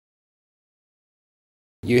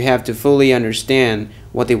You have to fully understand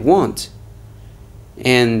what they want,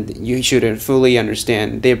 and you should fully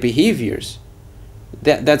understand their behaviors.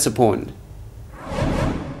 That's the point.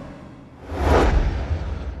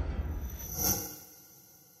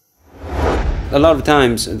 A lot of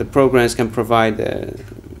times the programs can provide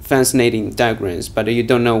fascinating diagrams, but you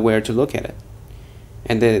don't know where to look at it.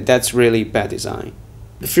 And that's really bad design.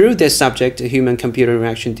 Through this subject, human-computer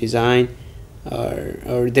interaction design,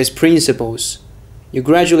 or these principles, you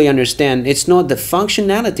gradually understand it's not the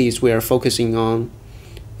functionalities we are focusing on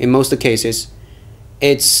in most cases,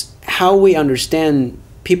 it's how we understand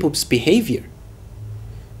people's behavior.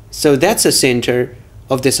 So that's the center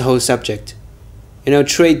of this whole subject.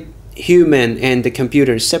 Treat human and the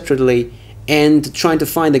computer separately and trying to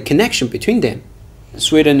find the connection between them.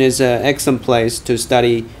 Sweden is an excellent place to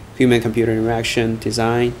study human-computer interaction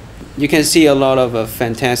design. You can see a lot of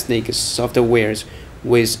fantastic softwares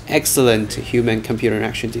with excellent human-computer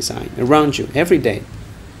interaction design around you every day.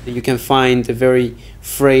 You can find a very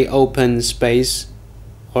free open space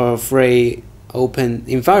or free open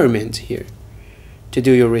environment here to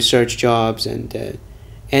do your research jobs, and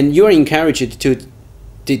you're encouraged to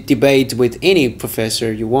debate with any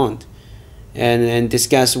professor you want and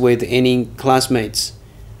discuss with any classmates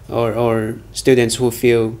or students who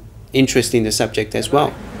feel interested in the subject as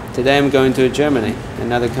well. Today I'm going to Germany,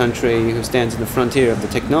 another country who stands in the frontier of the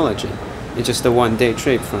technology. It's just a one-day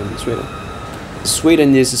trip from Sweden.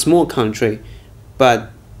 Sweden is a small country, but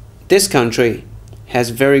this country has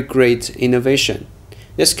very great innovation.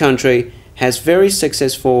 This country has very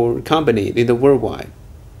successful companies in the worldwide,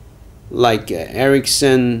 like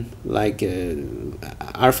Ericsson, like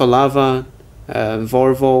Alfa Laval,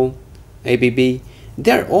 Volvo, ABB.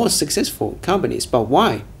 They're all successful companies, but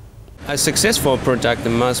why? A successful product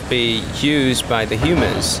must be used by the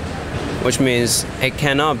humans, which means it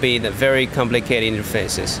cannot be the very complicated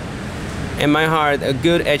interfaces. In my heart, a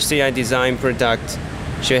good HCI design product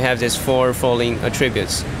should have these four following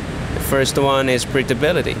attributes. The first one is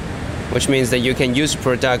predictability, which means that you can use the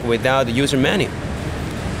product without the user manual.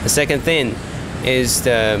 The second thing is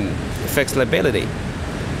the flexibility,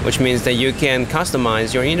 which means that you can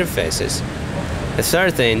customize your interfaces. The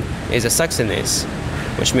third thing is the succinctness,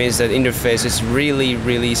 which means that the interface is really,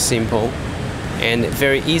 really simple and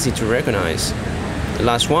very easy to recognize. The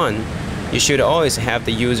last one, you should always have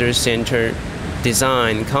the user-centered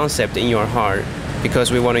design concept in your heart,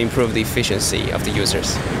 because we want to improve the efficiency of the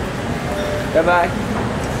users. Bye-bye.